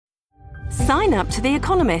Sign up to The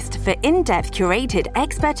Economist for in-depth curated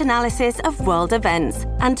expert analysis of world events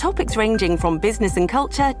and topics ranging from business and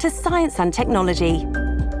culture to science and technology.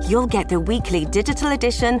 You'll get the weekly digital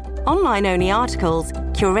edition, online-only articles,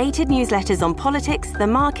 curated newsletters on politics, the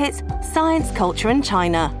markets, science, culture and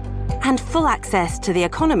China, and full access to The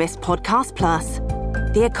Economist Podcast Plus.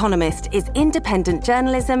 The Economist is independent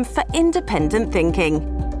journalism for independent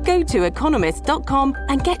thinking. Go to economist.com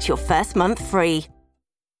and get your first month free.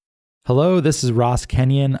 Hello, this is Ross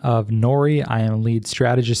Kenyon of Nori. I am a lead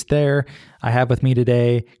strategist there. I have with me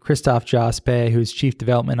today Christophe Jaspe, who's Chief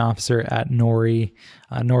Development Officer at Nori.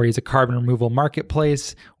 Nori is a carbon removal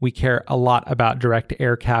marketplace. We care a lot about direct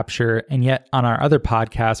air capture, and yet on our other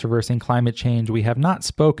podcast, Reversing Climate Change, we have not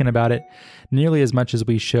spoken about it nearly as much as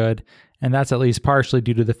we should. And that's at least partially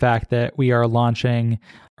due to the fact that we are launching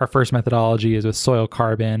our first methodology is with soil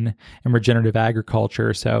carbon and regenerative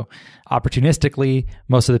agriculture. So opportunistically,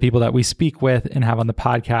 most of the people that we speak with and have on the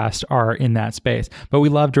podcast are in that space. But we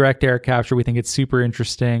love direct air capture. We think it's super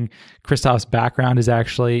interesting. Christophe's background is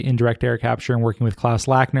actually in direct air capture and working with Klaus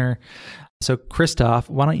Lackner. So Christophe,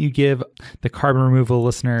 why don't you give the carbon removal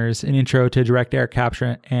listeners an intro to direct air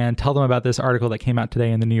capture and tell them about this article that came out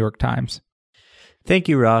today in the New York Times. Thank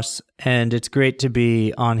you, Ross. And it's great to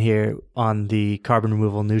be on here on the Carbon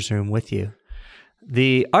Removal Newsroom with you.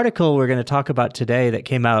 The article we're going to talk about today that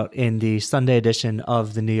came out in the Sunday edition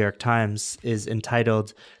of the New York Times is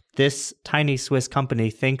entitled, "This Tiny Swiss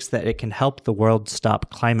Company Thinks That It Can Help the World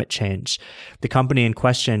Stop Climate Change." The company in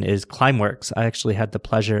question is Climeworks. I actually had the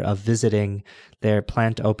pleasure of visiting their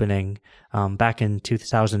plant opening back in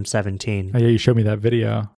 2017. Oh, yeah, you showed me that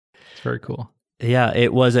video. It's very cool. Yeah,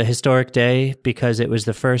 it was a historic day because it was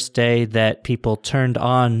the first day that people turned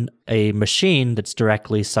on a machine that's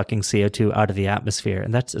directly sucking CO2 out of the atmosphere.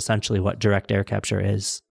 And that's essentially what direct air capture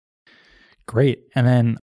is. Great. And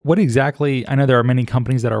then what exactly, I know there are many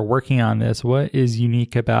companies that are working on this. What is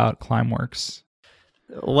unique about Climeworks?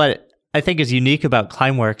 What I think is unique about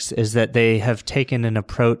Climeworks is that they have taken an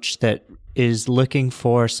approach that is looking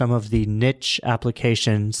for some of the niche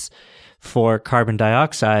applications for carbon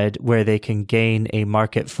dioxide where they can gain a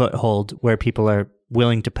market foothold where people are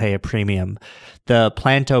willing to pay a premium. The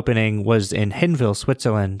plant opening was in Hinwil,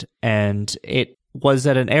 Switzerland, and it was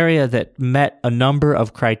at an area that met a number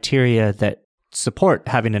of criteria that support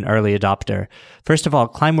having an early adopter. First of all,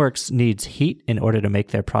 Climeworks needs heat in order to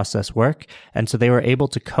make their process work, and so they were able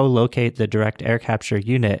to co-locate the direct air capture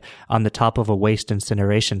unit on the top of a waste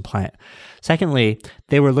incineration plant. Secondly,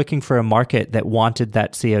 they were looking for a market that wanted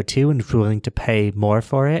that CO2 and was willing to pay more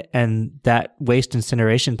for it, and that waste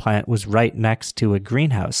incineration plant was right next to a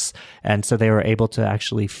greenhouse, and so they were able to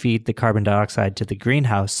actually feed the carbon dioxide to the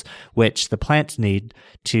greenhouse, which the plants need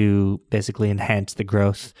to basically enhance the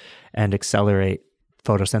growth and accelerate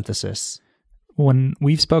photosynthesis. When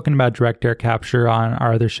we've spoken about direct air capture on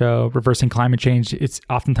our other show, Reversing Climate Change, it's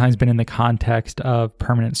oftentimes been in the context of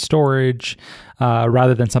permanent storage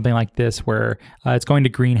rather than something like this where it's going to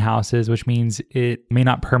greenhouses, which means it may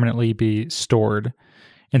not permanently be stored.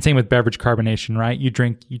 And same with beverage carbonation, right? You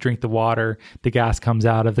drink the water, the gas comes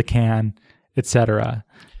out of the can, etc.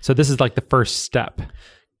 So this is like the first step.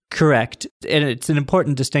 Correct. And it's an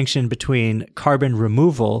important distinction between carbon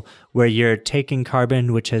removal, where you're taking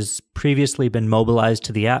carbon which has previously been mobilized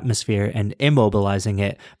to the atmosphere and immobilizing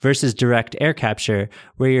it, versus direct air capture,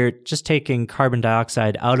 where you're just taking carbon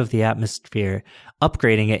dioxide out of the atmosphere,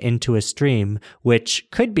 upgrading it into a stream, which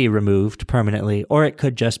could be removed permanently, or it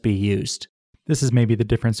could just be used. This is maybe the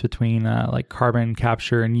difference between like carbon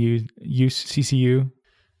capture and use CCU?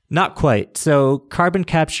 Not quite. So carbon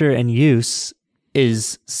capture and use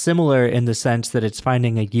is similar in the sense that it's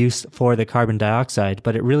finding a use for the carbon dioxide,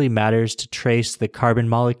 but it really matters to trace the carbon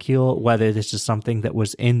molecule, whether this is something that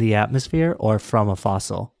was in the atmosphere or from a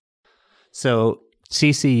fossil. So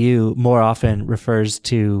CCU more often refers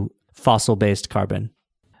to fossil-based carbon.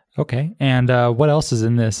 Okay. And what else is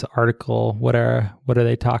in this article? What are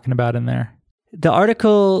they talking about in there? The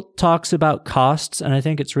article talks about costs, and I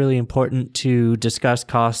think it's really important to discuss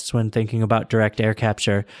costs when thinking about direct air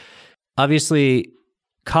capture. Obviously,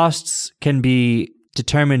 costs can be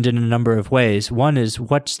determined in a number of ways. One is,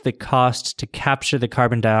 what's the cost to capture the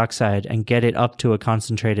carbon dioxide and get it up to a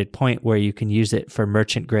concentrated point where you can use it for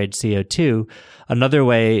merchant grade CO2? Another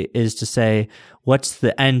way is to say, what's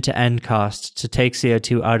the end-to-end cost to take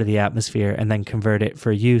CO2 out of the atmosphere and then convert it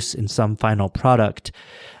for use in some final product?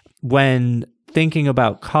 When thinking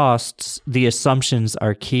about costs, the assumptions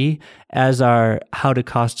are key, as are how do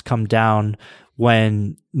costs come down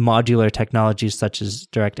when modular technologies such as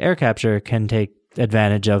direct air capture can take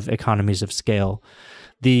advantage of economies of scale.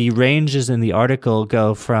 The ranges in the article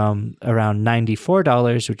go from around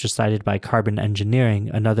 $94, which is cited by Carbon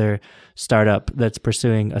Engineering, another startup that's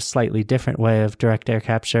pursuing a slightly different way of direct air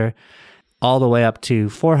capture, all the way up to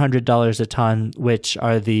 $400 a ton, which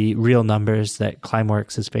are the real numbers that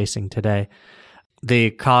Climeworks is facing today.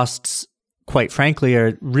 The costs, quite frankly,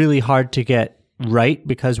 are really hard to get right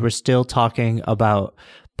because we're still talking about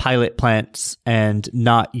pilot plants and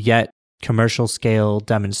not yet commercial scale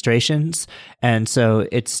demonstrations. And so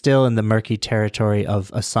it's still in the murky territory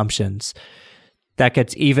of assumptions. That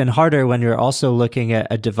gets even harder when you're also looking at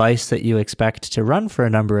a device that you expect to run for a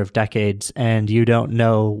number of decades and you don't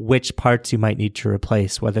know which parts you might need to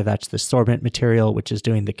replace, whether that's the sorbent material, which is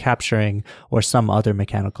doing the capturing, or some other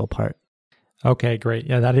mechanical part. Okay, great.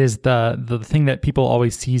 Yeah, that is the thing that people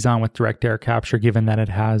always seize on with direct air capture, given that it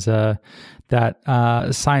has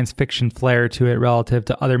that science fiction flair to it relative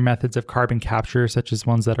to other methods of carbon capture, such as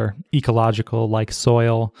ones that are ecological, like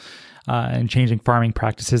soil and changing farming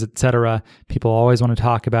practices, etc. People always want to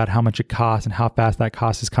talk about how much it costs and how fast that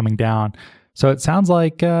cost is coming down. So it sounds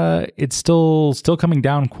like it's still coming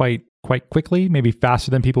down quite quickly, maybe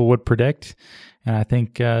faster than people would predict. And I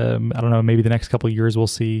think I don't know, maybe the next couple of years we'll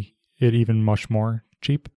see it even much more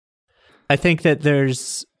cheap. I think that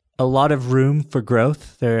there's a lot of room for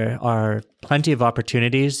growth. There are plenty of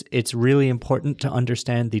opportunities. It's really important to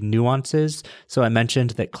understand the nuances. So I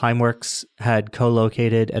mentioned that Climeworks had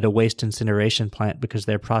co-located at a waste incineration plant because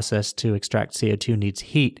their process to extract CO2 needs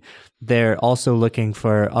heat. They're also looking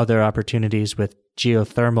for other opportunities with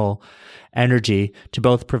geothermal energy to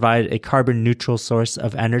both provide a carbon neutral source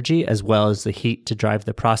of energy as well as the heat to drive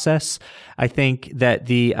the process. I think that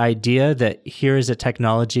the idea that here is a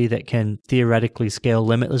technology that can theoretically scale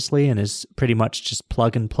limitlessly and is pretty much just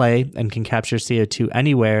plug and play and can capture CO2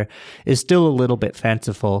 anywhere is still a little bit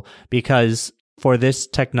fanciful, because for this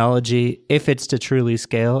technology, if it's to truly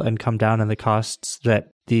scale and come down on the costs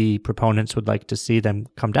that the proponents would like to see them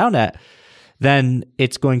come down at, then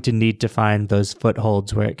it's going to need to find those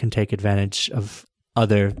footholds where it can take advantage of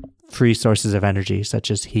other free sources of energy,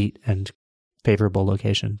 such as heat and favorable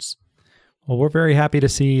locations. Well, we're very happy to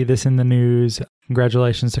see this in the news.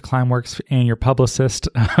 Congratulations to Climeworks and your publicist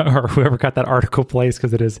or whoever got that article placed,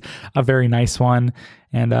 because it is a very nice one.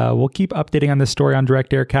 And we'll keep updating on this story on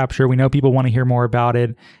direct air capture. We know people want to hear more about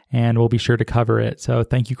it, and we'll be sure to cover it. So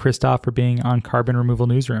thank you, Christoph, for being on Carbon Removal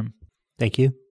Newsroom. Thank you.